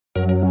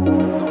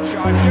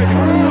Hey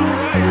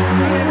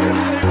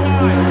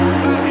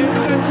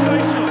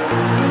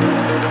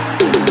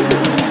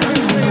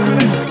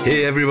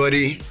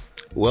everybody,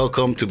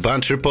 welcome to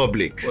Bant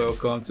Republic.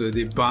 Welcome to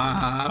the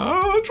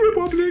Bant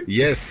Republic.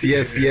 Yes.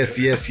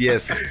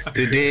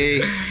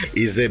 Today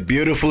is a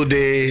beautiful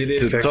day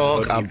to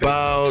talk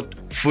about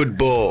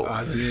football.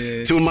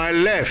 To my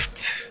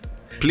left,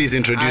 please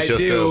introduce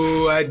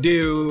yourself. I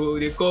do.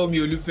 They call me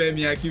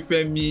Olufemi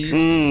Akifemi.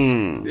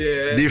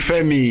 Yeah. The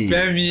Femi.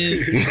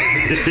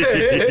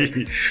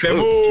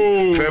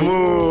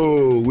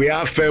 Femo. We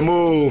have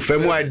Femo,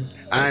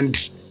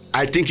 and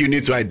I think you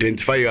need to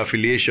identify your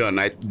affiliation.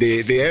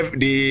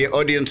 The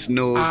audience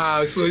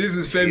knows. So this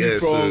is Femi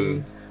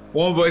from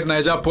One Voice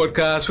Niger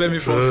podcast. Femi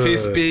from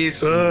Face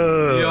Space. You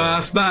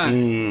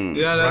understand?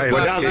 Right.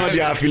 But that's not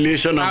the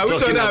affiliation I'm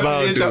talking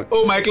about.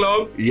 Oh, my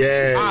club.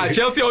 Yeah.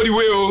 Chelsea all the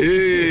way. Oh.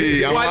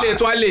 Hey,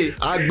 Twale.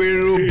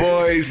 Agberu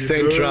Boys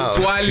Central.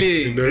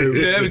 Twale.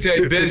 Let me tell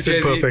you, best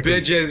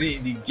jersey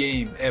in the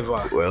game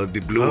ever. Well,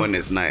 the blue one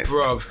is nice.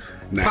 Bruv.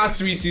 Nice. Past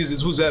 3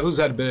 seasons, who's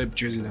had better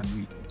jersey than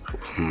we?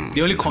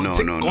 The only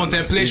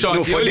contemplation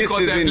was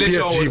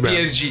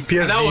PSG.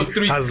 PSG that was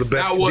 3. has the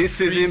best. That was this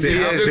season,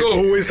 they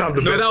always have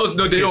the best.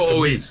 They don't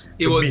always.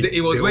 It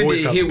was when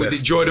they hit with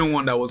the Jordan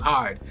one that was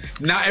hard.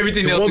 Now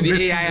everything else with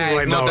the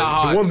AI is not that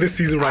hard. The one this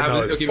season right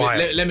now is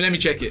fire. Let me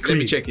check it.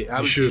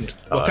 You should.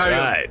 Carry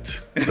on.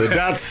 So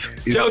that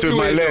is to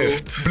my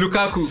left.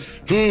 Lukaku.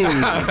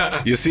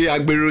 You see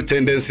Agberu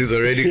tendencies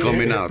already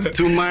coming out.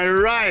 To my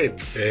right.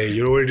 Hey,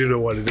 you already know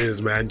what it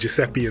is, man.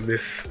 Giuseppe in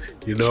this,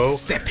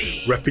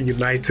 Giuseppe. Repping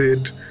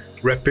United,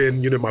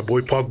 repping, my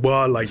boy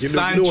Pogba, like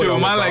Sancho, know what I'm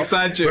man, about. Like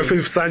Sancho.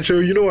 Repping Sancho,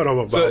 you know what I'm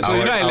about. So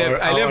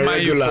I left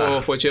Man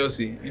U for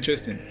Chelsea.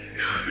 Interesting.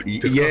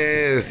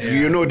 Yes,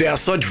 they are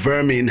such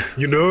vermin.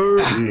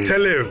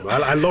 Tell him.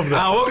 I love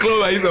that. What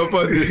club are you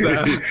supporting,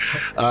 sir?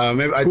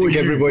 I think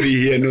everybody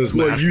here knows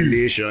my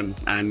affiliation,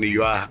 and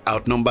you are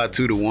outnumbered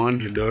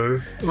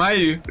 2-1. Man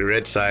U. The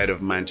red side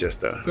of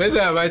Manchester. Where's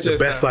that Manchester?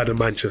 The best side of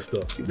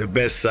Manchester. The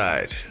best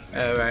side.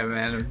 All right,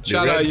 man.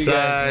 Shout out you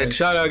guys. Man.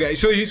 Shout out guys.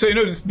 So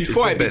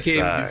before I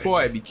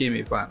became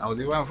a fan, I was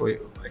a fan for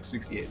like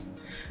 6 years.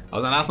 I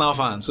was an Arsenal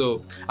fan,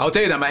 so I'll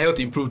tell you that my health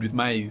improved with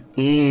Man U.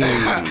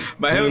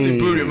 My health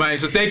improved with Man U,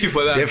 so thank you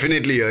for that.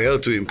 Definitely your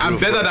health will improve. I'm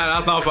better than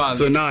Arsenal fans.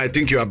 So now I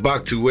think you are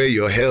back to where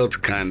your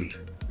health can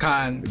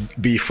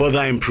be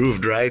further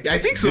improved, right? I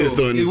think so.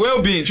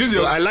 Well-being.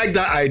 I like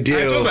that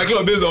idea. I chose my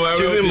club based on my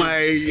choosing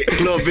well-being. my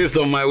club based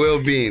on my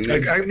well-being.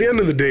 At the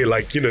end of the day,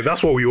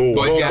 that's what we all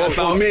want. But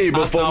for me,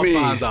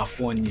 fans are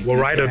funny. We'll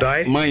ride or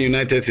die. Man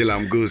United till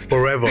I'm ghost.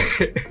 Forever.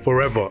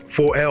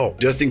 4L.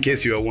 Just in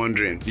case you are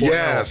wondering.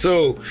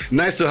 So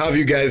nice to have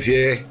you guys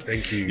here.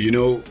 Thank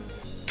you.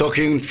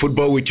 Talking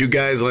football with you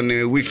guys on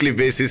a weekly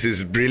basis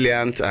is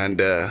brilliant,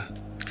 and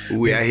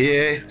we are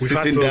here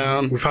sitting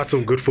down. We've had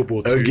some good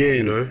football too,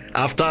 again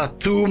after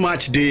 2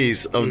 match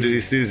days of the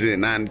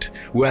season, and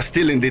we are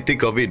still in the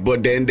thick of it.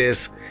 But then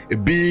there's a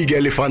big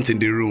elephant in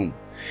the room.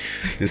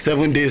 In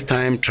 7 days'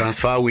 time,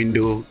 transfer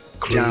window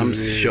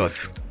jams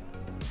shut.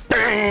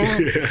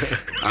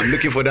 I'm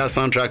looking for that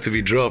soundtrack to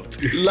be dropped.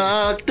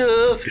 Locked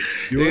up,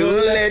 you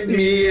won't let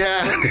me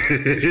out.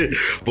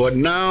 But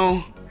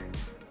now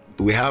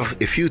we have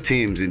a few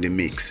teams in the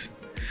mix.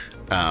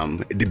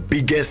 The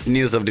biggest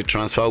news of the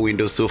transfer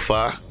window so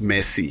far,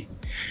 Messi.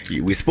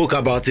 We spoke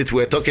about it.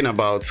 We're talking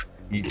about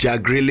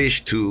Jack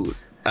Grealish to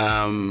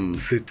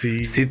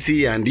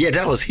City, and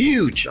that was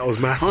huge. That was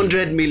massive.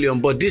 100 million,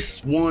 but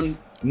this one,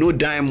 no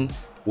dime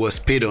was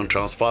paid on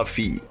transfer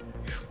fee.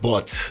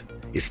 But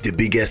it's the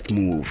biggest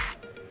move.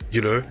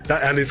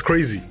 And it's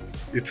crazy.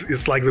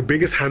 It's like the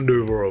biggest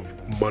handover of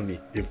money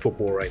in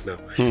football right now,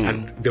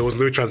 and there was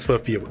no transfer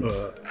fee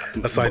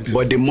assigned to.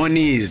 But the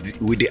money is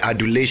with the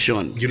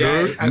adulation,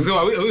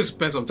 So we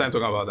spend some time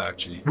talking about that.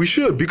 Actually, we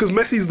should, because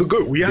Messi is the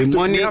GOAT. The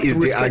money is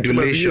the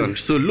adulation.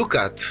 So look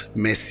at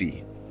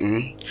Messi.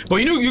 But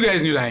you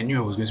guys knew that I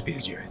knew I was going to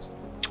PSG, right?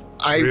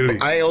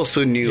 I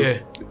also knew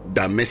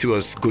that Messi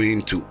was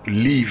going to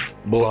leave,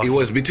 but it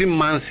was between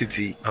Man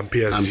City and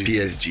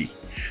PSG.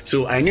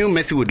 So I knew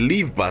Messi would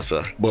leave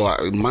Barca,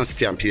 but Man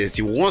City and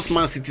PSG. Once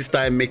Man City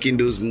started making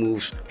those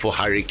moves for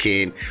Harry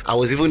Kane, I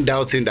was even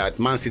doubting that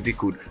Man City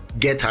could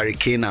get Harry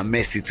Kane and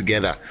Messi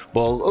together.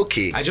 But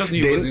okay, I just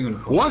knew it wasn't going to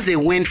come. Once they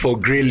went for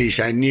Grealish,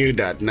 I knew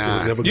that Do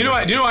you know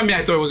what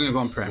I thought it wasn't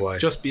going to come prime? Why?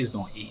 Just based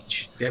on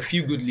age. There are a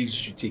few good leagues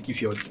you should take if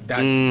you're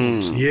that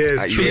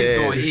Yes,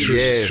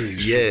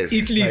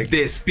 Italy is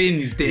there, Spain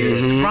is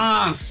there,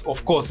 France,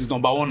 of course, is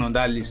number 1 on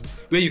that list,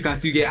 where you can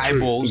still get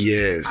eyeballs, and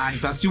you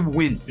can still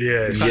win.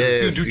 You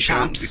can still do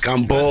champs. You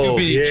can ball. Still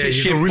be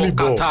you can really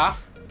ball. Qatar.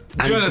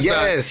 Do you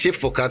understand? Shape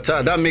for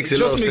Qatar. That makes a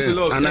lot of sense.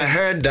 And I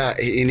heard that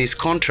in his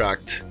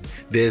contract,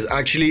 there's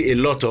actually a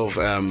lot of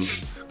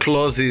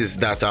clauses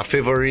that are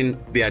favoring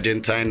the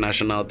Argentine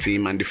national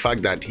team, and the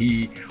fact that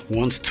he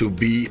wants to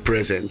be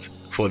present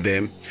for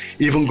them,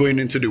 even going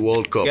into the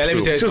World Cup. Yeah, let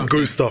me tell you just something.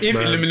 good stuff, If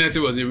man. Illuminati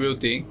was a real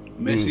thing,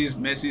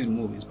 Messi's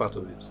move is part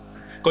of it.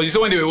 Because you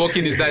saw when they were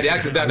walking his dad, they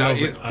asked his dad,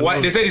 why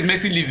they said, is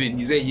Messi leaving?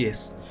 He said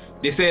yes.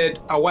 They said,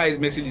 why is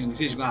Messi leaving? They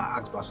said he's going to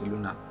ask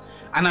Barcelona.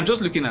 And I'm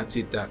just looking at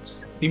it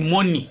that the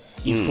money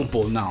in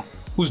football now,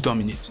 who's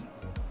dominating?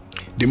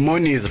 The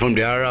money is from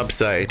the Arab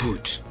side.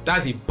 Good.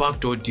 That's a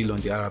backdoor deal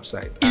on the Arab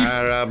side.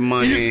 Arab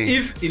money.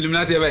 If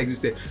Illuminati ever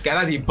existed,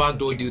 that's a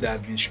backdoor deal that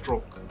has been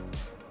struck.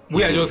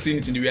 We are just seeing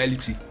it in the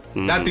reality.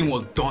 That thing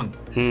was done.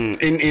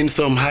 In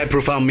some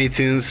high-profile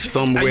meetings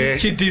somewhere. Are you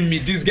kidding me?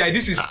 This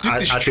is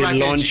at strategy. A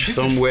lunch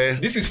somewhere.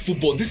 This is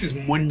football. This is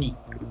money.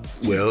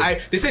 Well,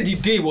 they said the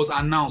day it was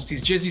announced,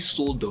 his jersey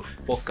sold the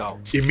fuck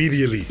out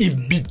immediately.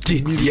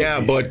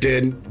 Yeah, but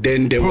then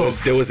there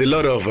was a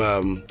lot of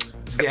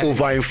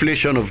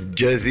overinflation of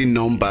jersey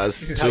numbers.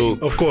 So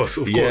of course.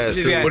 Yeah,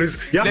 but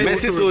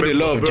Messi sold a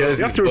lot of jerseys.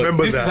 You have to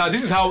remember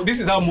this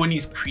is how money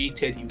is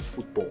created in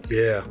football.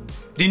 Yeah.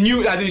 The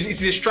new,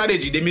 it's a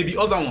strategy. There may be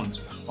other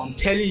ones. I'm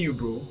telling you,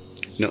 bro.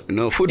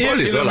 No, football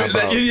is all about.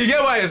 Like, you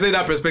get why I say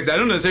that perspective. I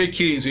don't necessarily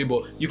kill into it,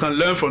 but you can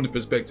learn from the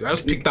perspective. I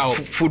just picked out.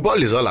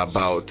 Football is all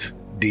about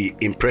the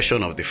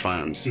impression of the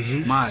fans.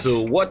 Mm-hmm.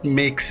 So what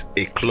makes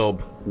a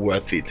club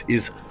worth it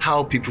is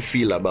how people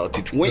feel about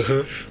it.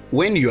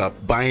 When you are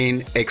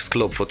buying X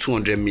club for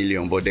 200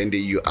 million, but then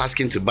you're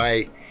asking to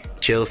buy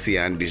Chelsea,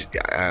 and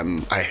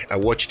I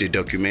watched the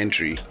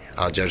documentary,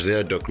 Al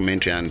Jazeera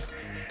documentary, and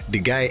the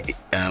guy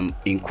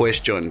in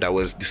question that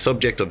was the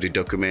subject of the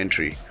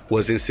documentary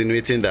was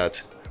insinuating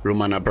that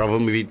Roman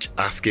Abramovich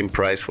asking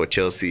price for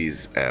Chelsea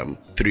is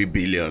 £3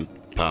 billion.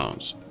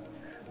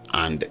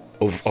 And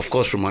of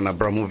course, Roman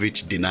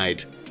Abramovich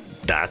denied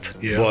that.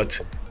 Yeah.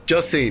 But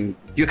just saying,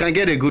 you can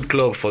get a good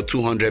club for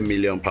 £200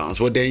 million,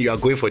 but then you are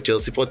going for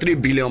Chelsea for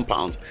 £3 billion.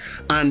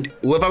 And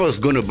whoever was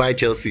going to buy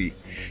Chelsea,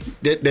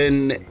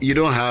 then you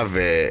don't have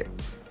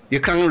you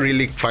can't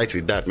really fight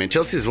with that, man.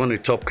 Chelsea is one of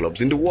the top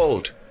clubs in the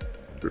world.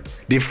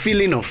 The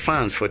feeling of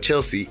fans for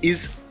Chelsea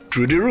is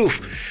through the roof.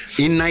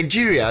 In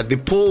Nigeria, the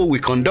poll we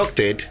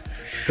conducted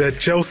said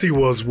Chelsea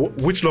was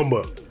which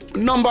number?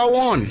 Number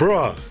one.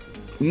 Bruh.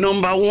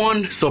 Number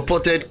one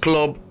supported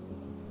club,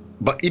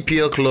 but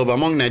EPL club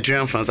among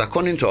Nigerian fans,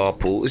 according to our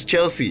poll, is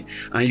Chelsea.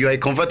 And you are a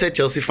converted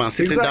Chelsea fan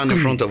sitting down in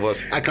front of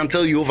us. I can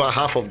tell you over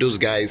half of those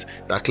guys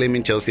that are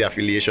claiming Chelsea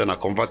affiliation are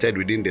converted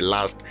within the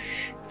last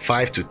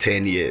 5 to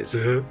 10 years.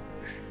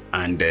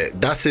 And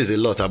that says a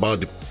lot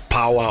about the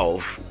power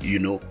of,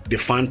 the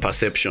fan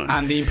perception.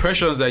 And the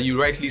impressions that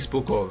you rightly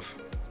spoke of.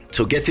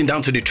 So getting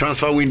down to the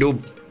transfer window,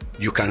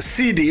 you can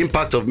see the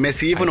impact of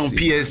Messi even on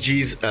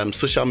PSG's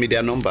social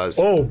media numbers.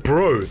 Oh,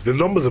 bro, the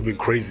numbers have been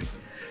crazy.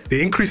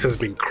 The increase has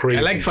been crazy.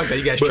 I like the fact that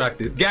you guys track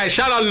this. Guys,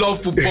 shout out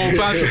Love Football,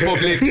 Fans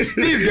Republic.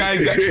 These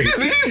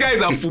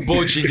guys are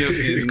football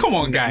geniuses. Come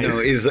on, guys. No,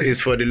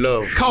 it's for the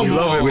love. Come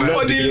on,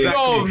 for the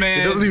love,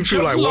 man. It doesn't even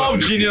feel like love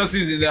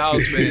geniuses in the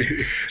house, man.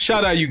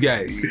 Shout out you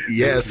guys.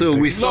 Yeah, so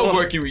we saw... Love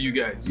working with you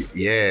guys.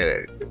 Yeah,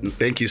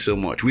 thank you so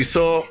much. We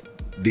saw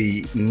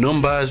the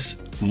numbers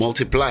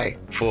multiply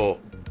for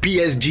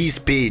PSG's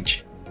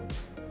page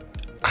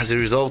as a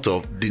result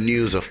of the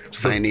news of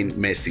signing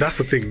Messi. That's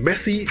the thing.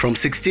 Messi... From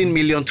 16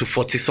 million to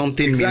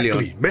 40-something million.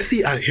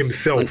 Messi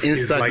himself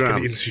is like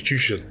an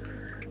institution.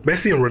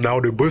 Messi and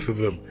Ronaldo, both of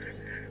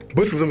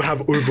them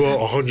have over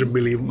 100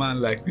 million. Man,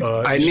 like...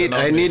 I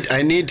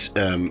need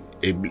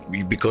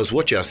because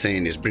what you're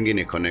saying is bringing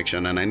a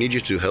connection, and I need you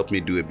to help me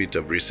do a bit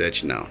of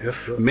research now. Yes,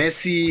 sir.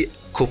 Messi,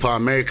 Copa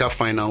America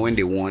final, when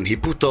they won, he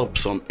put up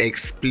some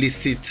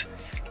explicit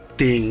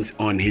things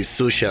on his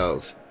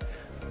socials.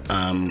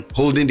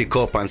 Holding the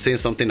cup and saying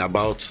something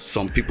about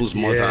some people's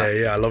mother.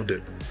 Yeah, I loved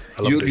it.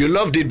 You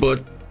loved it,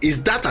 but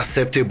is that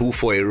acceptable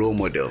for a role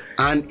model?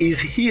 And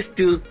is he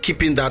still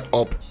keeping that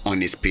up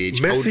on his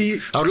page?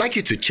 Messi, I would like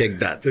you to check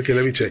that. Okay,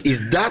 let me check.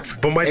 Is that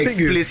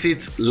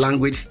explicit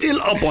language still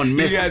up on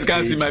Messi? You guys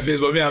can't see my face,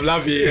 but me, I'm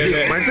laughing.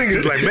 My thing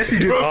is, like, Messi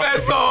didn't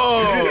ask.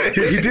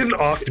 He didn't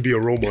ask to be a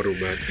role model,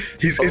 man.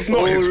 It's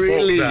not his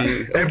fault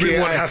that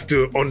everyone has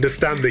to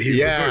understand that he's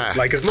the GOAT.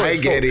 Like, it's not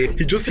his fault.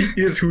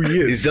 He is who he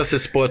is. He's just a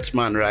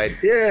sportsman, right?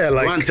 Yeah,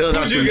 like... Man, tell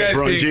that to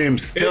LeBron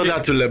James. Tell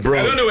that to LeBron.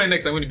 I don't know when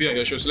next I'm going to be on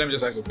your show, so let me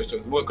just ask a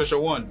question. Well,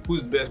 question one,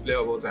 who's the best player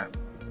of all time?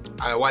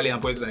 Wale,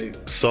 I'm pointing at you.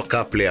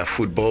 Soccer player,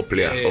 football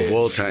player of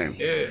all time.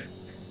 Yeah.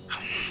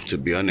 To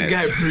be honest,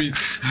 guy breathe.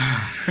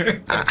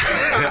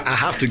 I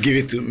have to give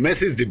it to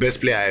Messi. Is the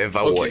best player I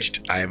ever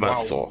watched, I ever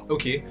saw.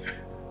 Okay.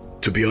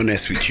 To be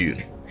honest with you,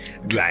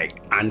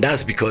 and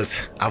that's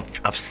because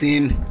I've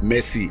seen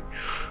Messi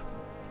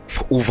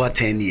for over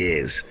 10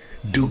 years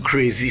do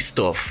crazy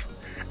stuff,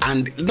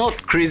 and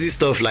not crazy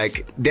stuff.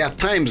 Like, there are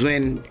times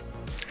when,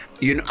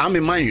 I'm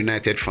a Man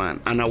United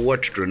fan, and I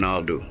watched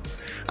Ronaldo,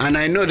 and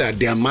I know that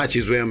there are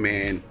matches where,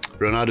 man,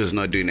 Ronaldo's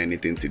not doing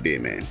anything today,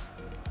 man.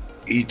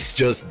 It's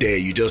just there.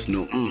 You just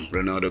know,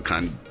 Ronaldo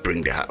can't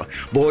bring the house.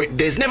 But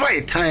there's never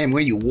a time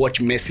when you watch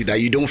Messi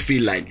that you don't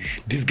feel like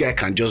this guy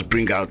can just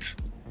bring out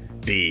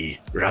the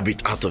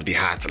rabbit out of the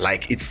hat.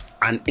 Like, it's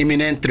an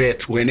imminent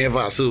threat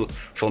whenever. So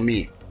for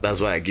me, that's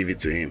why I give it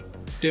to him.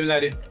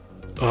 Lady,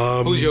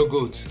 who's your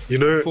GOAT?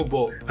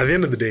 Football. At the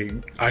end of the day,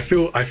 I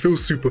feel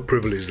super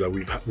privileged that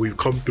we've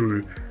come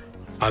through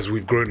as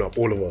we've grown up,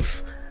 all of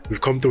us.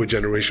 we've come through a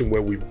generation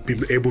where we've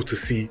been able to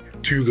see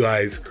two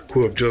guys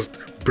who have just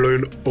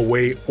blown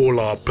away all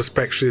our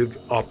perspective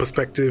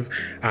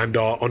and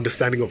our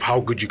understanding of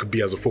how good you could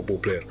be as a football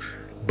player.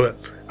 But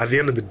at the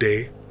end of the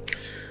day,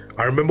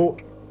 I remember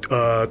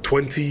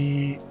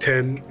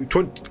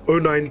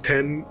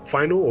 09-10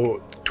 final or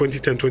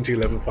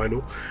 2010-2011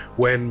 final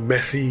when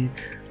Messi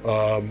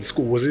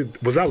scored.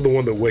 Was that the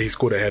one where he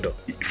scored a header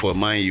for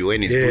Man U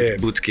when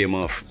his boot came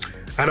off?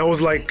 And I was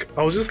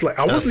just like,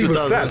 I wasn't even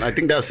sad. I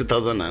think that was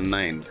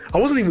 2009. I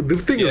wasn't even. The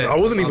thing is, I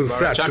wasn't even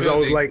sad because I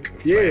was like,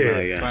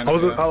 I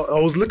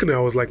was looking at it,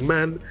 I was like,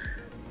 man,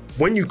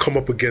 when you come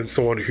up against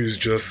someone who's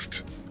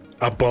just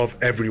above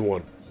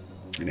everyone.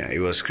 Yeah, it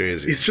was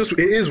crazy. It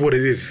is what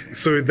it is.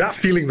 So that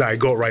feeling that I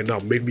got right now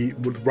made me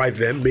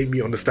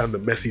understand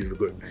that Messi's the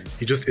good.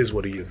 He just is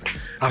what he is.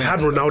 I've had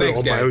Ronaldo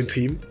on my own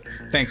team.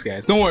 Thanks,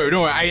 guys. Don't worry.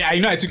 I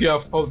know I took you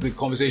off the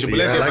conversation, but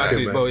let's get back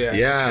to it.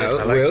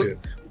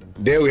 But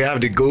there we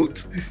have the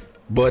GOAT.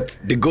 But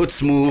the GOAT's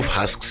move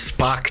has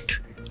sparked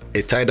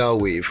a tidal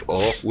wave,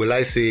 or will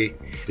I say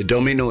a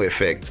domino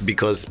effect,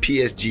 because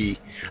PSG,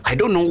 I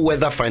don't know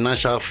whether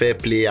financial fair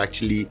play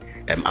actually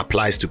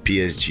applies to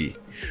PSG.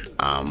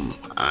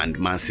 And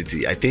Man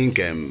City. I think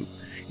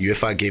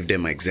UEFA gave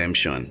them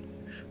exemption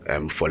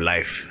for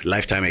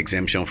lifetime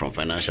exemption from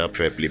financial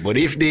fair play. But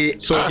if they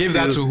give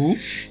that to who?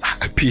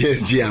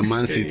 PSG and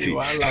Man City.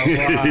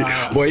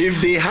 But if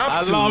they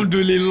have to,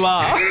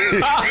 Alhamdulillah.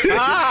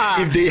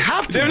 if they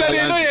have to,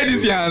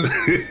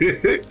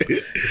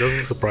 it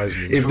doesn't surprise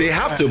me. If they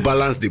have to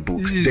balance the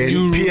books,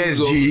 then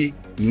PSG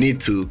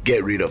need to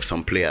get rid of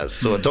some players.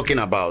 So talking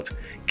about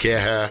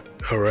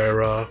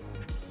Herrera.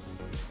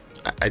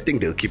 I think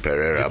they'll keep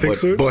Herrera,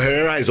 but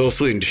Herrera is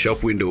also in the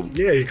shop window.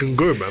 Yeah, he can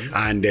go, man.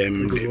 And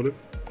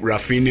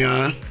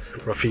Rafinha,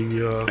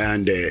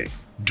 and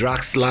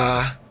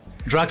Draxler.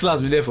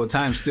 Draxler's been there for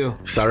time still.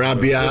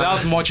 Sarabia.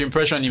 Without much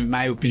impression, in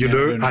my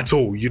opinion. At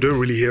all. You don't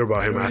really hear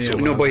about him at all.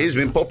 No, but he's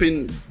been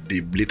popping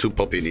the little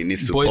popping he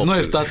needs to. But he's not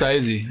a starter,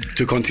 is he?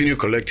 To continue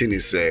collecting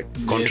his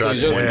contract.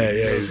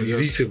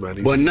 He's eating,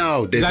 man. But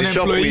now there's a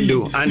shop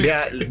window, and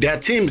there are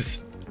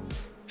teams.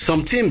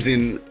 Some teams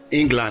in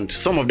England,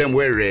 some of them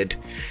wear red.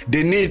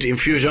 They need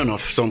infusion of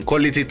some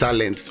quality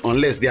talent,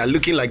 unless they are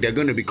looking like they're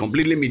going to be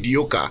completely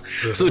mediocre.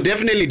 So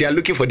definitely they are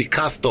looking for the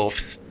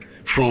cast-offs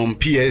from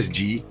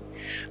PSG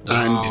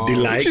and the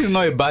likes. Which is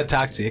not a bad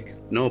tactic.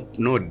 No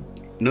doubt.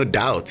 No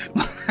doubt.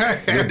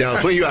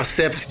 When you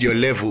accept your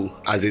level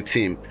as a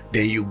team,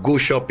 then you go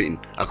shopping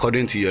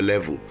according to your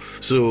level.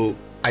 So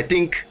I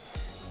think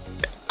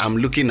I'm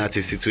looking at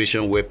a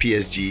situation where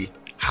PSG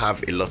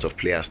have a lot of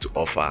players to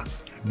offer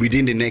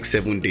within the next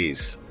 7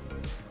 days,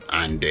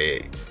 and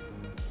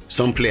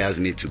some players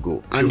need to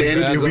go. And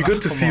then it'll be good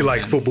to see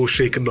football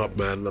shaken up,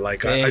 man.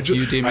 Like I hope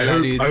we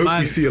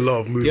see a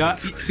lot of movement. Yeah,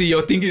 see,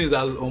 your thinking is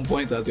as on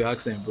point as your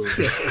accent, bro.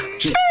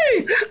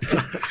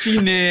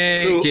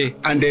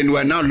 And then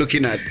we're now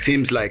looking at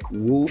teams like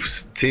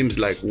Wolves, teams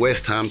like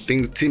West Ham,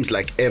 teams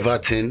like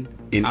Everton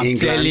in England. I'm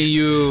telling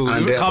you,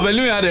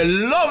 Cavani had a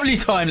lovely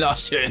time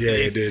last year. Yeah,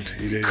 he did.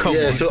 Come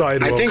on. So I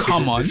think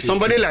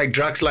somebody like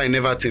Draxler in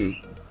Everton.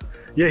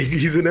 Yeah,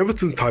 he's an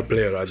Everton type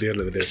player at the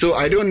end of the day. So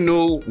I don't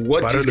know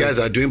what these guys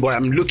are doing, but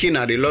I'm looking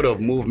at a lot of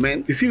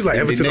movement. It seems like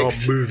Everton are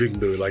moving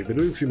though. Like they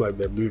don't seem like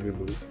they're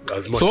moving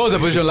as much. So what was the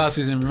position last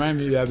season? Remind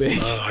me, I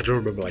don't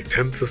remember, like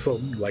 10th or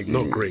something. Like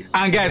not great.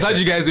 And guys, how did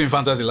you guys do in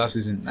fantasy last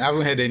season? I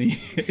haven't heard any.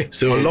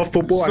 So on Love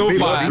Football,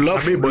 on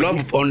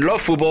Love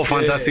Football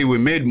Fantasy, we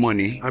made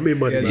money. I made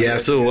money. Yeah.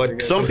 So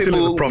what some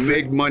people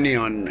made money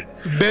on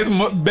best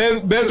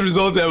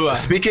result ever.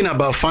 Speaking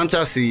about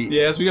fantasy.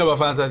 Yeah, speaking about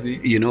fantasy.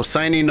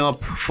 Signing up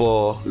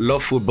for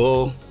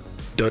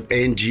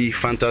lovefootball.ng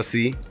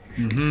fantasy.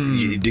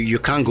 You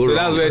can't go wrong. So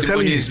that's where the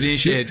money is being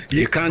shared.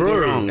 You can't go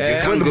wrong. You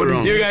can't go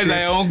wrong. You guys are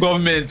your own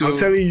government. I'm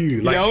telling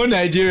you, like, your own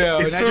Nigeria.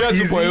 It's Nigeria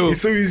 2.0.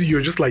 It's so easy.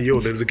 You're just like,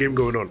 there's a game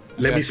going on.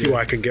 Let me see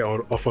what I can get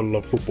off on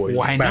Love Football.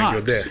 Why not?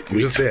 You're there.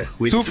 You're just there.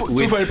 Two for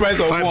the price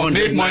of one.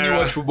 Make money,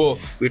 watch football.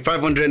 With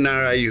 500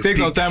 naira, you take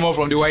some time off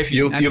from the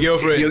wifey and the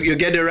girlfriend. You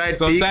get the right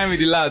some time with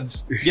the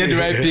lads. Get the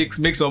right picks.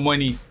 Make some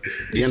money.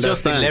 It's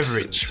just a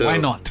leverage. Why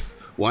not?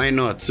 Why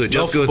not? So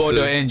just go to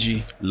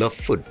lovefootball.ng.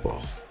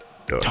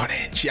 I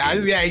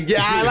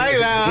like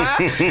that.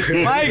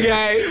 My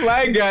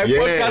guy. Yeah.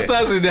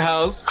 Podcasters in the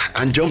house.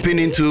 And jumping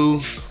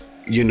into,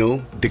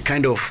 the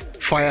kind of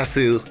fire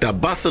sale that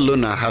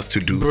Barcelona has to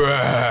do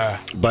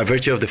by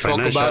virtue of the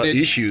financial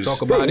issues.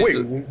 Talk about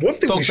it. One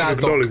thing we should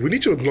acknowledge. We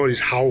need to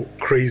acknowledge how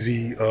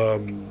crazy.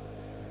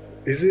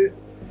 Is it?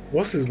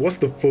 What's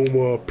the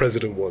former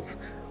president was?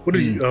 What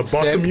did he?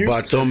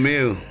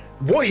 Bartomeu.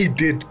 What he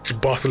did to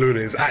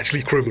Barcelona is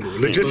actually criminal.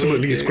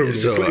 Legitimately, it's criminal.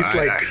 So it's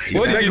like,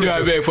 what did he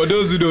do? For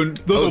those who don't,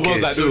 those of us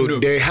that don't know,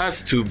 there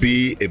has to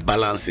be a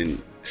balance in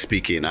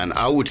speaking, and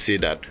I would say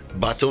that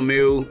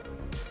Bartomeu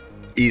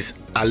is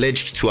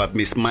alleged to have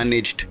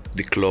mismanaged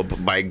the club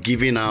by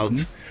giving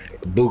out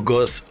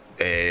bogus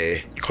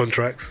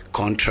contracts,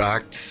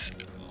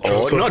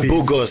 or not fees.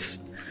 Bogus.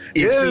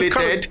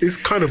 Inflated. It's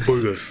kind of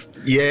bogus.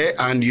 Yeah,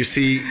 and you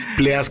see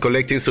players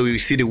collecting, so you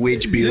see the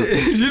wage bill.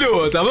 You know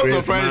what? I'm not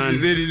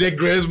surprised you said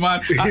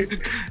Griezmann.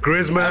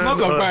 Griezmann. I'm not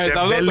surprised.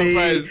 I'm not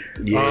surprised.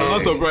 Yeah. I'm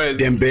not surprised.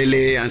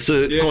 Dembele, and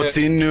so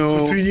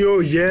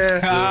Coutinho, yeah.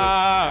 So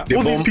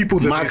all these people,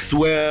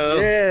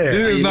 Maxwell.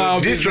 Yeah.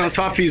 These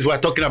transfer fees we're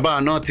talking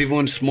about are not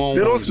even small.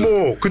 They're not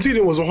small.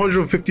 Coutinho was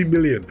 150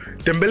 million.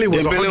 Dembele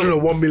was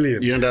 101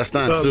 million. You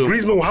understand? So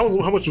Griezmann,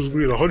 how much was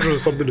Griezmann? 100 or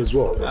something as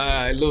well.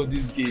 I love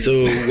this game. So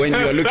when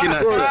you're looking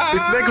at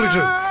it's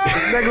negligence.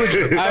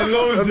 I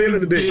love at the end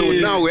of the day. So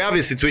now we have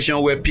a situation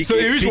where Piqué, so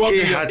he reached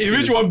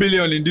 1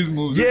 billion in this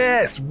move.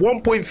 Yes,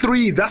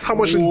 1.3. That's how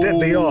much in debt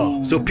they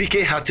are. So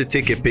Piqué had to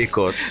take a pay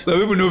cut. So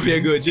people know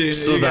fear go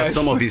so that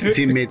some of his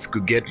teammates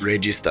could get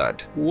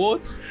registered.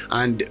 What?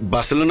 And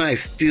Barcelona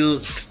is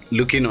still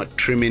looking at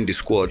trimming the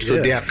squad.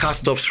 So there are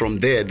cast-offs from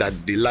there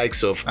that the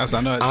likes of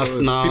Arsenal,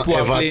 people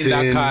are playing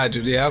that card.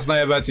 The Arsenal,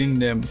 Everton,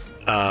 them.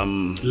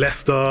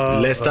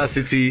 Leicester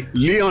City,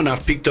 Lyon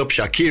have picked up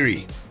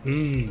Shaqiri.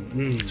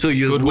 So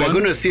we're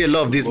going to see a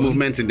lot of these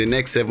movements in the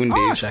next 7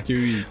 days.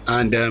 Shaqiri.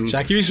 And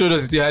Shaqiri showed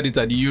us he had it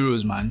at the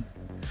Euros, man.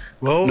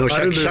 Well, no,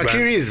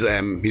 Shaqiri is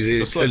he's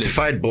a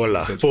certified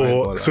baller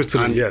for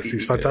Switzerland. Yes,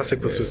 he's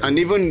fantastic for Switzerland.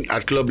 And even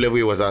at club level,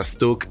 he was at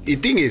Stoke. The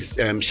thing is,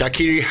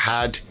 Shaqiri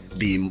had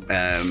the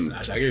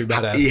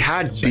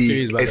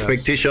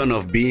expectation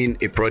of being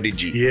a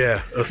prodigy.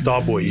 Yeah, a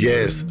star boy.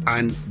 Yes,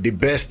 and the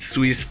best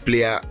Swiss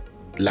player,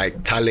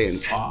 like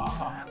talent,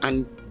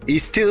 and he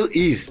still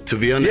is. To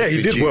be honest, yeah,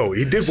 he did well.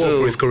 He did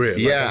well for his career.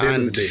 Yeah,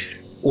 and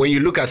when you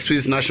look at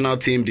Swiss national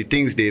team, the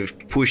things they've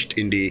pushed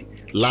in the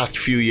last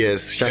few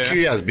years,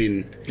 Shaqiri has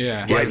been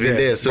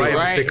there. So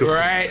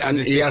and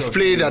he has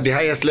played at the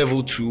highest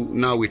level too.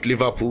 Now with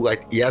Liverpool,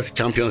 he has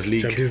Champions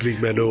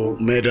League medal.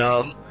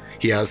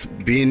 He has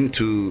been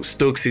to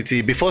Stoke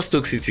City. Before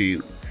Stoke City,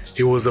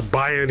 he was a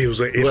Bayern. He was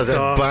a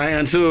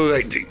Bayern.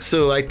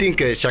 So I think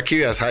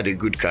Shaqiri has had a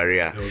good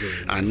career,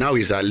 and now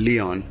he's at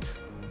Lyon,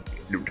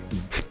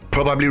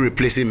 probably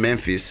replacing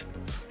Memphis.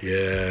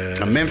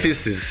 Yeah, and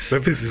Memphis is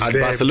at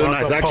there. Barcelona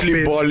is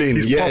actually balling.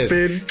 He's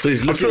popping. So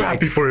he's I'm so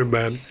happy for him,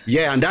 man.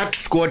 Yeah, and that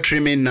squad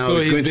trimming now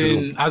is going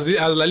to. Has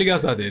La Liga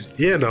started?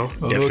 Yeah, no,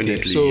 definitely.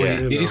 Okay. So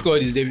did he score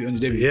on his debut?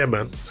 Yeah,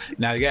 man.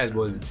 Now the guy is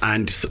balling.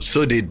 And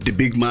so did the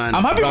big man.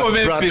 I'm happy for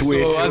Memphis.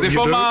 As a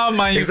former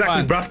Man U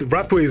fan,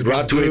 Brathwaite is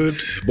good,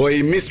 but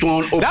he missed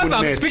one open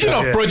net. Speaking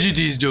of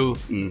prodigies, Joe,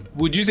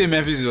 would you say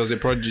Memphis was a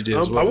prodigy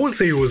as well? I wouldn't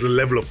say he was a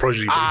level of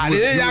prodigy. That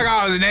was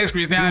the next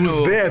Cristiano. He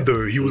was there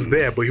though. He was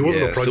there, but he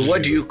wasn't a prodigy. So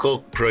what do you call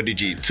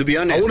prodigy? To be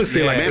honest, I want to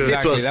say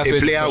Memphis was a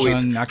player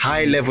with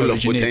high level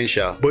of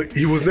potential, but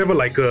he was never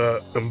like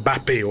a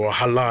Mbappe or a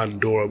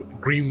Haaland or a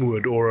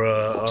Greenwood or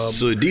a.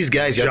 So these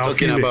guys you're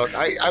talking about,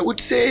 I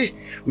would say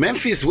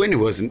Memphis when he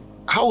was,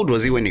 how old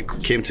was he when he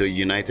came to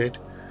United?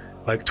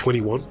 Like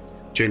 21.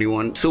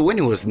 So when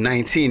he was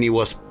 19, he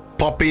was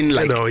popping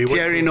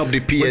tearing up the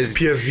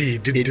PSV.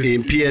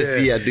 In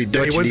PSV at the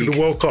Dutch League. He went to the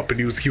World Cup and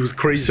he was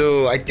crazy.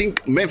 So I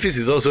think Memphis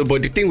is also,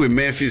 but the thing with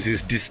Memphis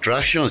is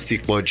distractions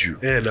take about you.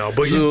 Yeah, no,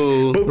 but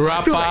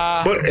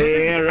rapper,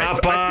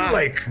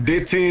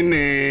 dating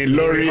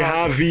Laurie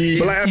Harvey.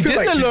 He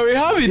dated Laurie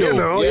Harvey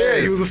though. Yeah,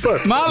 he was the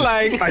first. Man,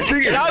 I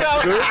think shout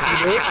out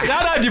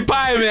the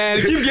pie,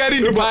 man. Keep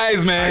getting the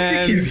pies,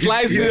 man.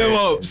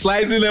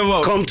 Slicing them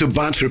up. Come to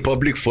Bant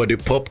Republic for the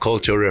pop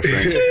culture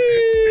reference.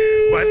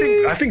 But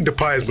I think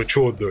Depay has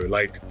matured though.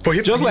 Like for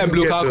him, just to like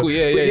Lukaku,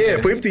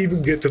 for him to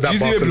even get to that. Do you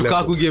see what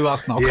Lukaku gave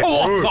us now?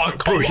 Yeah,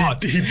 Come on.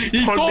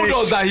 He told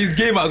us that his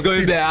game was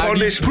going there.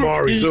 Punished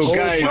Mari. So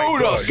guys,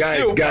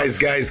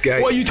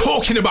 what are you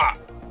talking about?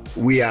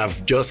 We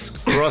have just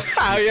crossed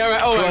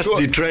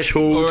the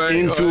threshold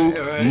into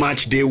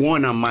match day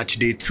 1 and match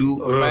day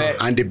 2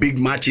 and the big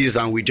matches,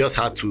 and we just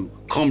had to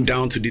come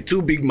down to the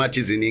 2 big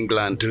matches in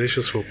England.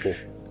 Delicious football.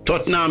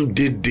 Tottenham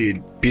did the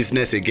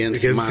business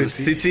against Man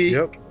City.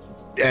 Yep.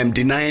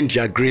 Denying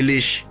Jack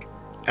Grealish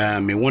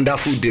a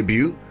wonderful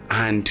debut,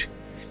 and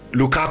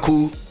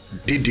Lukaku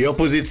did the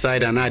opposite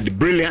side and had a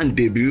brilliant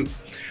debut,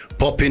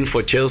 popping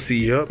for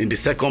Chelsea in the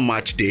second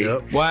match day.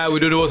 Why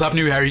we don't know what's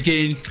happening with Harry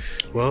Kane?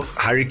 Well,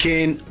 Harry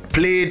Kane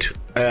played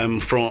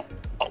from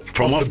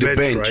off the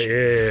bench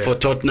for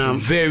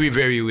Tottenham. Very,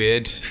 very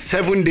weird.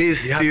 7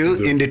 days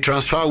still in the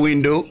transfer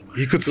window.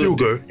 He could still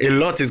go. A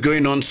lot is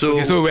going on. So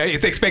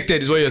it's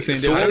expected is what you're saying.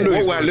 So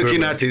what we're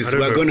looking at is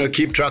we're going to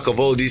keep track of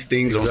all these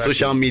things on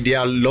social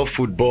media.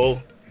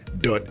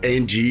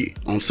 LoveFootball.ng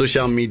on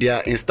social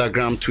media,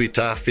 Instagram,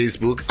 Twitter,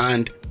 Facebook,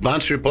 and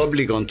Bant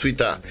Republic on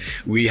Twitter.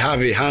 We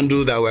have a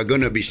handle that we're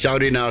going to be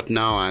shouting out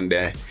now and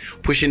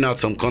pushing out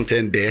some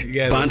content there.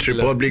 Bant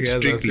Republic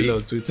strictly.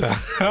 On Twitter.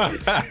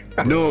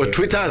 No,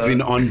 Twitter has been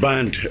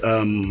unbanned.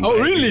 Oh,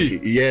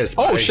 really? Yes.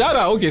 Shout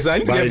out. Okay, so I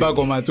need to get back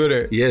on my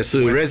Twitter. Yes,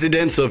 so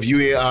residents of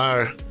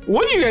UAR.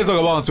 What do you guys talk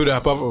about on Twitter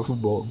apart from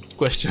football?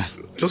 Question.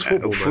 Just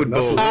football.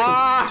 Football.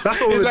 That's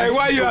all. It's like,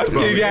 why are you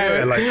asking,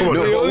 guy?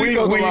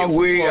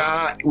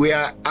 We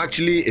are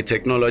actually a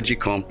technology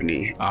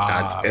company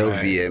at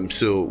LVM.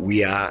 So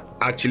we are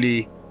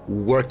actually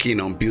working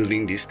on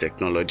building this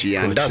technology,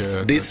 and that's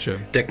this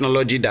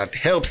technology that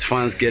helps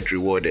fans get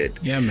rewarded.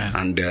 Yeah, man.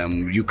 And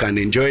you can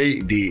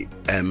enjoy the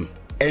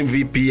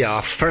MVP,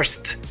 our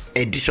first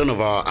edition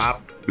of our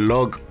app.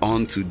 Log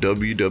on to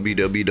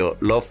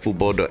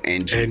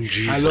www.lovefootball.ng.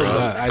 I love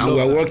that. And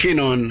we're working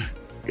on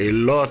a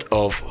lot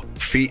of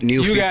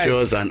new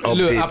features and updates.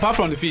 Look, apart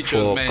from the features,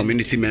 for man,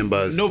 community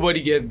members.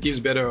 Nobody gives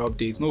better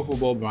updates. No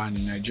football brand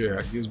in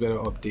Nigeria gives better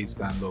updates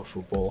than Love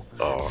Football.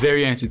 Oh.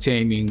 Very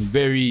entertaining.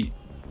 Very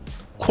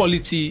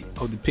quality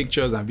of the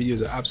pictures and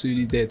videos are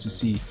absolutely there to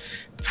see.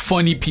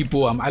 Funny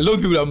people. I love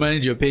people that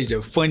manage your page.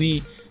 They're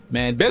funny.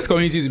 Man, best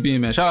community to be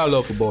in, man. Shout out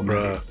Love Football,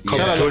 man.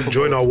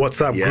 Join our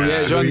WhatsApp group.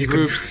 Yeah, join the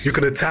groups. You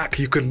can attack,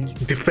 you can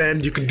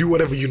defend, you can do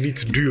whatever you need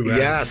to do, man.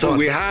 Yeah, so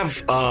we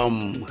have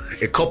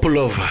a couple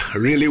of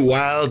really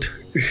wild,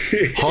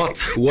 hot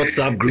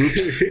WhatsApp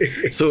groups.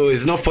 So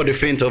it's not for the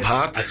faint of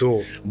heart. At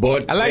all.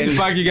 But I like the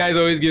fact you guys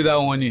always give that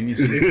warning.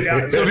 So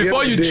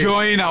before you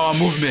join our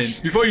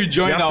movement, before you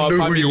join our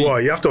family, who you are.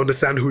 You have to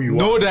understand who you are.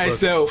 Know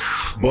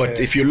thyself. But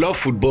if you love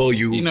football,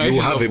 you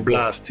have a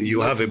blast.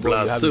 You have a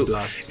blast. So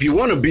if you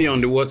want to be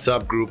on the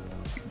WhatsApp group,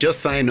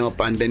 just sign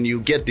up and then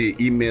you get the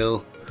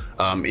email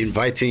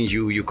inviting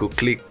you. You could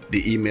click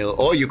the email,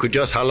 or you could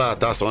just holler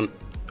at us on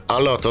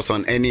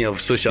any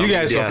of social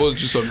media. You guys are supposed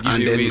to do some giveaways.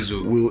 And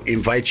then we'll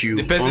invite you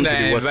onto the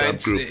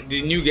WhatsApp group.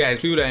 The new guys,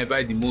 people that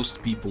invite the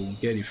most people,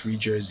 get a free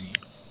jersey.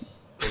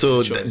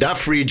 So that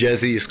free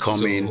jersey is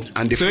coming,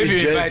 and the free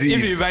jersey.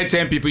 If you invite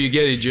 10 people, you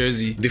get a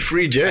jersey. The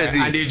free jerseys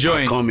and they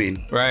join. Are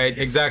coming. Right,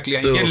 exactly.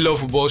 And you get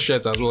Love Football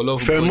shirts as well.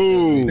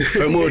 Femo,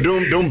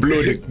 don't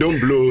blow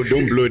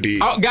the.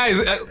 Oh, guys,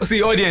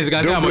 see, audience, you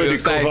can see I'm on your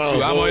side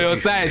too. I'm on your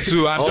side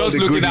too. I'm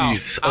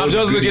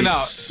just looking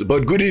out.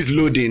 But goodies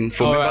loading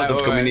for members of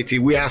the community.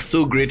 We are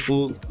so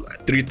grateful.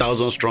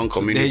 3,000 strong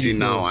community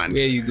now, and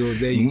there you go.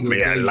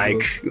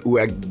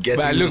 We are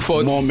getting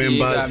more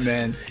members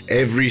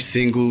every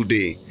single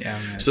day. Yeah,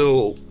 man.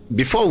 So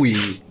before we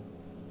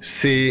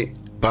say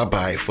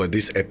bye-bye for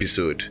this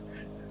episode,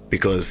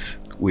 because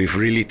we've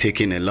really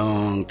taken a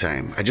long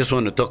time, I just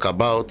want to talk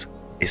about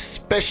a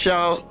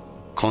special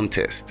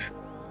contest.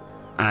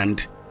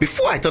 And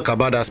before I talk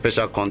about that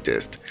special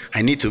contest,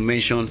 I need to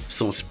mention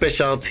some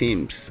special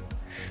teams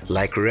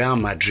like Real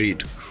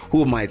Madrid,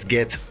 who might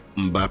get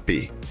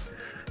Mbappe.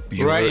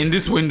 In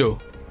this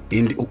window.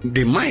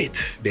 They might.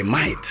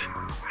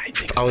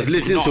 I was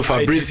listening to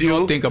Fabrizio. I did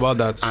not think about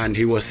that. And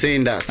he was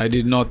saying that. I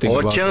did not think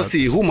about that. Or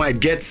Chelsea, who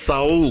might get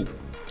Saul.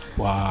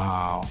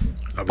 Wow.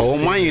 Or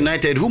Man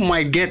United, who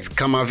might get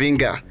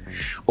Camavinga.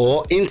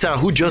 Or Inter,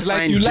 who just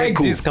signed Dzeko. You like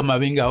this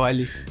Camavinga,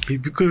 Wally?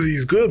 Because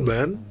he's good,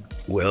 man.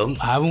 Well,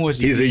 I haven't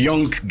watched he's a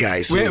young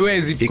guy, so where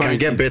is he can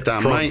get better.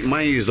 Man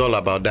is all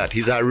about that.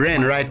 He's at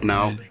Rennes right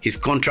now. His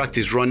contract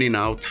is running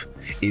out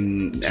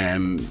in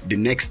the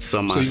next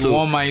summer. So you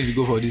want Man to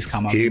go for this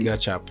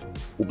Camavinga chap?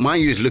 Man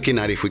U is looking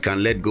at if we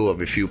can let go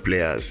of a few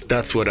players.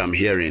 That's what I'm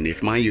hearing.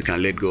 If Man U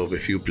can let go of a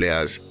few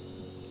players,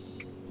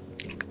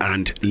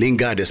 and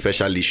Lingard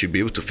especially should be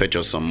able to fetch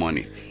us some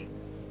money,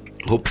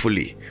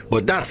 hopefully.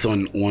 But that's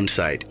on one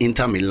side.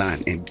 Inter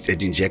Milan and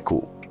Edin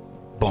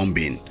Dzeko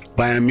bombing.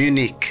 Bayern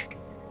Munich,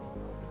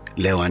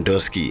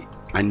 Lewandowski,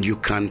 and you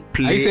can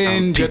play. Are you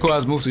saying Dzeko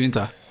has moved to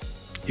Inter?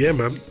 Yeah,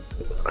 man.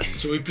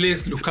 To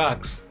replace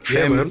Lukaku.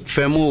 Yeah, man.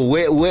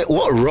 Femo,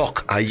 what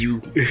rock are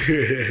you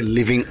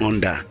living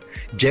under?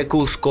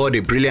 Dzeko scored a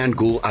brilliant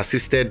goal,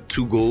 assisted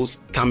 2 goals.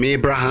 Tammy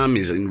Abraham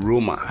is in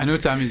Roma. I know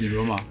Tammy is in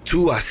Roma.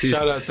 2 assists.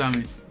 Shout out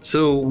Tammy.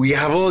 So we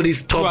have all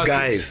these top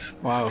guys.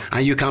 Wow.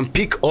 And you can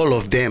pick all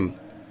of them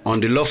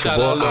on the Love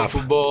Football app.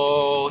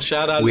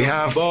 Shout out we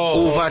have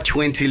over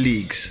 20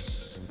 leagues.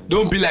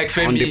 Don't be like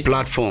Femi. On the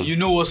platform. You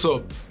know what's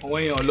up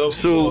when you're on Love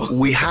Football. So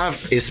we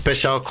have a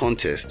special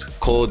contest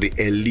called the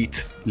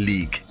Elite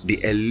League.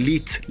 The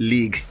Elite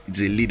League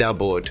is a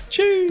leaderboard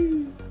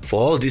for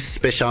all these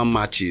special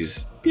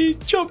matches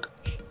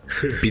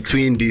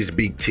between these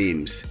big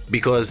teams.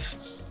 Because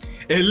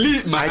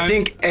Elite, man. I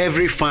think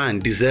every fan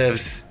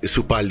deserves a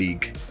Super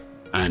League.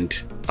 And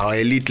our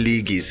Elite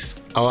League is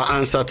our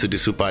answer to the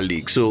Super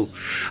League. So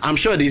I'm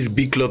sure these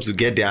big clubs will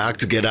get their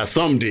act together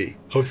someday.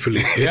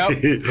 Hopefully. Yep.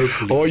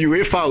 Or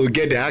UEFA will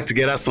get their act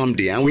together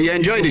someday. And we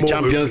enjoy the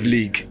Champions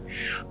League.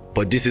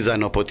 But this is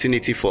an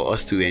opportunity for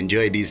us to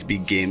enjoy these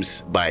big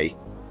games by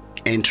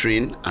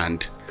entering,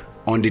 and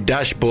on the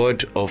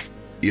dashboard of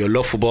your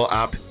Love Football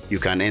app, you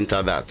can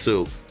enter that.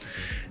 So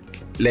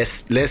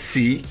let's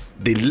see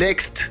the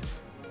next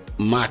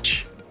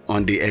match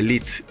on the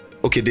Elite.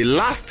 Okay, the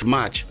last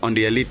match on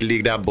the Elite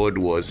League that board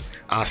was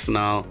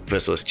Arsenal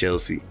versus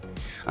Chelsea.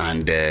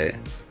 And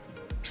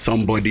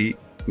somebody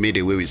made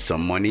away with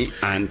some money,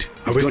 and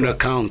it's going to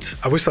count.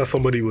 I wish that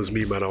somebody was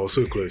me, man. I was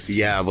so close.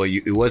 Yeah, but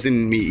it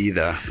wasn't me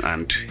either,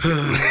 and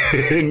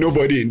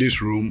nobody in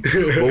this room.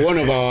 But one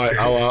of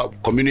our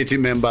community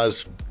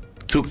members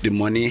took the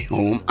money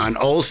home and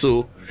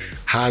also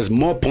has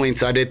more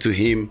points added to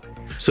him,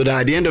 so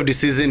that at the end of the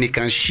season he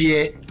can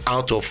share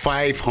out of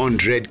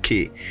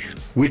 500k,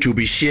 which will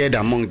be shared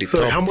among the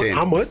top 10.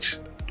 How much?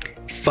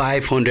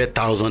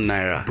 500,000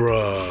 naira.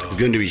 Bruh. It's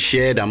going to be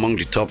shared among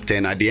the top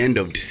 10 at the end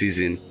of the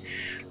season.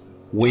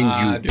 When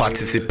you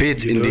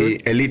participate in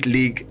the Elite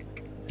League,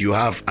 you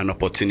have an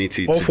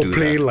opportunity or to for do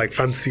playing that. like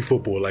fantasy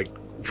football, like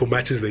for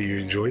matches that you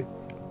enjoy.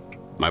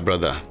 My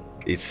brother,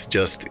 it's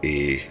just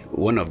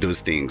one of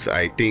those things.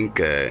 I think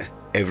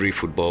every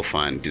football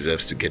fan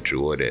deserves to get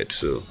rewarded.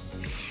 So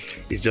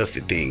it's just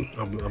a thing.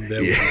 I'm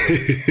there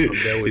with you.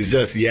 I'm there with it's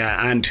just,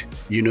 and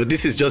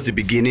this is just the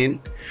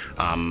beginning.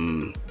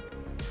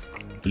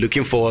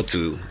 Looking forward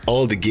to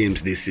all the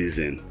games this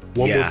season.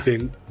 One more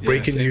thing,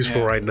 breaking news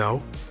for right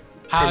now.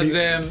 Has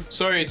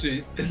sorry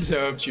to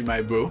interrupt you,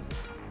 my bro.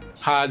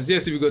 Has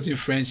DSTV gotten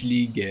French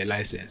League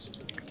license?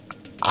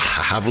 I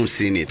haven't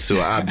seen it, so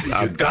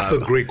that's a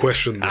great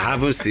question. I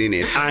haven't seen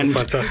it, and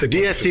fantastic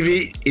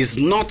DSTV is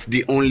not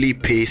the only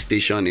pay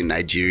station in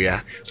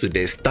Nigeria. So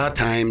there's Star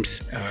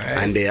Times,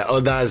 and there are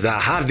others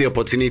that have the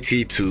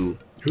opportunity to.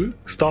 Who?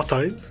 Star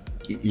Times?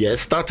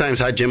 Yes, Star Times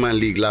had German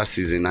League last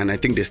season, and I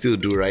think they still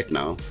do right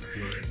now.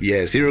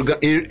 Yes,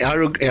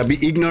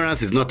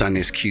 ignorance is not an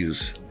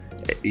excuse.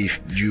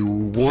 If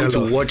you want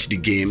to watch the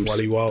games,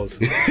 Wally Wows.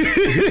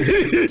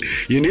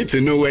 you need to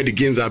know where the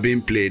games are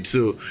being played.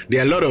 So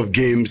there are a lot of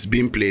games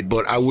being played,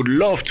 but I would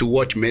love to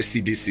watch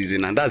Messi this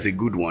season, and that's a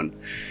good one.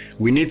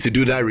 We need to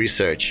do that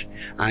research.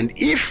 And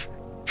if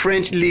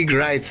French League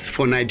rights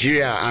for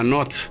Nigeria are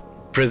not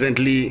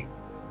presently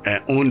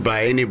owned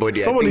by anybody,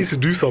 someone needs to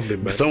do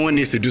something, man. Someone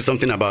needs to do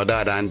something about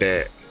that. And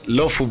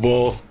Love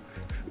Football,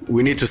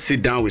 we need to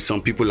sit down with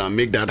some people and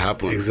make that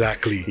happen.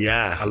 Exactly.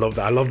 Yeah. I love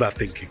that. I love that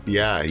thinking.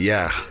 Yeah.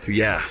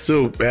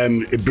 So,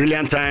 a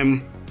brilliant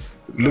time.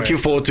 Looking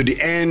forward to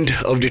the end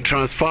of the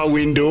transfer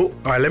window.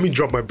 All right, let me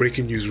drop my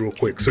breaking news real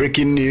quick. So,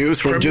 breaking news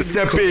from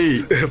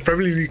Giuseppe.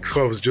 Premier League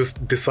clubs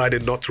just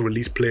decided not to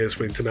release players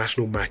for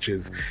international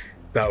matches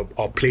that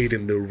are played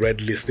in the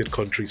red listed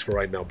countries for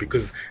right now,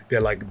 because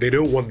they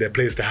don't want their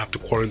players to have to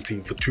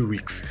quarantine for 2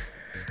 weeks.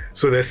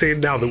 So they're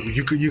saying now that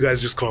you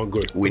guys just can't go.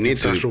 We need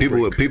to.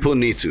 People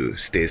need to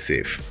stay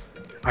safe.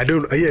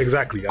 Yeah,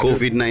 exactly.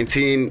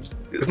 COVID-19.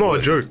 It's not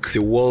a joke. It's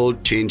a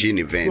world-changing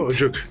event. It's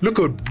not a joke. Look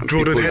at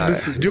Jordan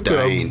Henderson. Look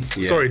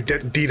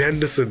at Dean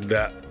Henderson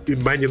that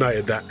in Man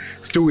United that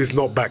still is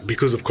not back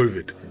because of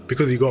COVID.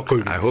 Because he got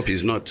COVID. I hope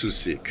he's not too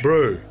sick.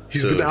 Bro,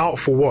 he's been out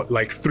for what,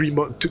 like 3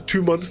 months,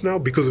 2 months now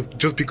because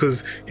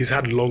he's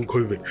had long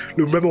COVID.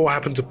 Remember what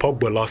happened to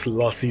Pogba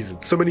last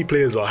season? So many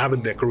players are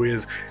having their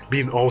careers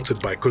being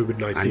altered by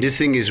COVID-19. And this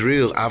thing is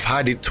real. I've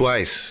had it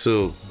twice.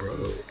 So,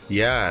 bro.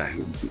 Yeah.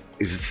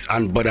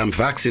 But I'm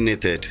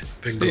vaccinated.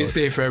 Stay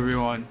safe,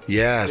 everyone.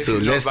 Yeah, so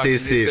let's stay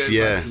safe.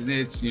 Yeah.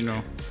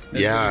 Vaccinate,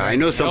 Yeah, I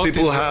know some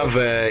people have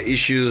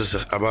issues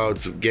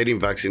about getting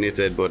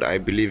vaccinated, but I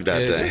believe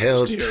that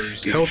health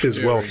is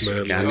wealth,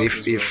 man. And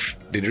if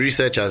the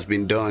research has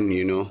been done,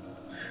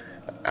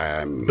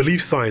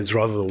 believe science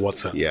rather than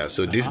WhatsApp. Yeah,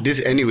 so this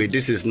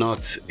is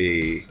not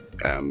a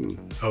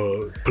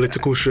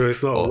political show.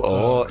 It's not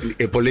or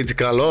a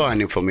political or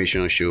an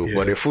information show,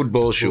 but a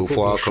football show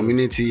for our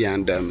community,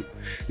 and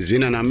it's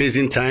been an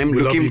amazing time.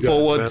 Looking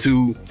forward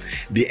to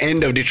the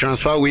end of the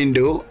transfer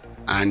window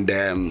and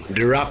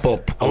the wrap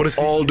up of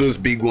all those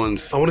big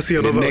ones. I want to see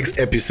another next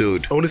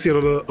episode. I want to see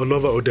another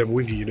Odem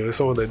Wingy,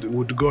 someone that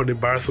would go and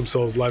embarrass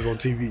themselves live on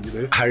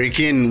TV.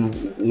 Hurricane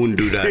won't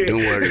do that.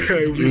 Don't worry.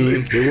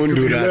 He won't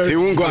do that. He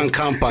won't go and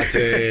camp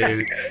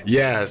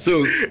at.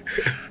 So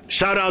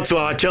shout out to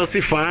our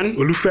Chelsea fan,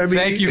 Olufemi.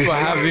 Thank you for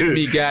having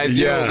me, guys.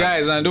 Yo,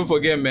 guys, and don't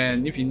forget,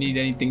 man, if you need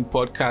anything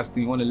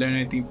podcasting, want to learn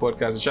anything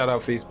podcasting, shout out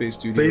FaceSpace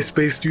Studio.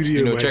 FaceSpace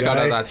Studio, check out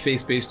at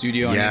FaceSpace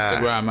Studio on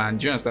Instagram, man.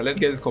 Just let's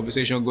get this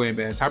conversation going,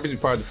 man. It's happy to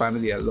be part of the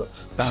family. I love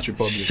Dance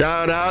Republic.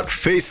 Shout out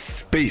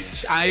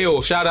FaceSpace.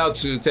 Shout out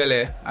to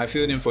Tele. I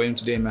filled in for him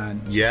today,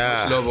 man.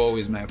 Yeah. Much love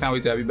always, man. Can't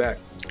wait to have you back.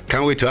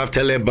 Can't wait to have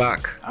Tele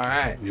back. All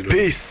right.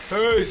 Peace.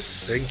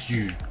 Thank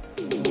you.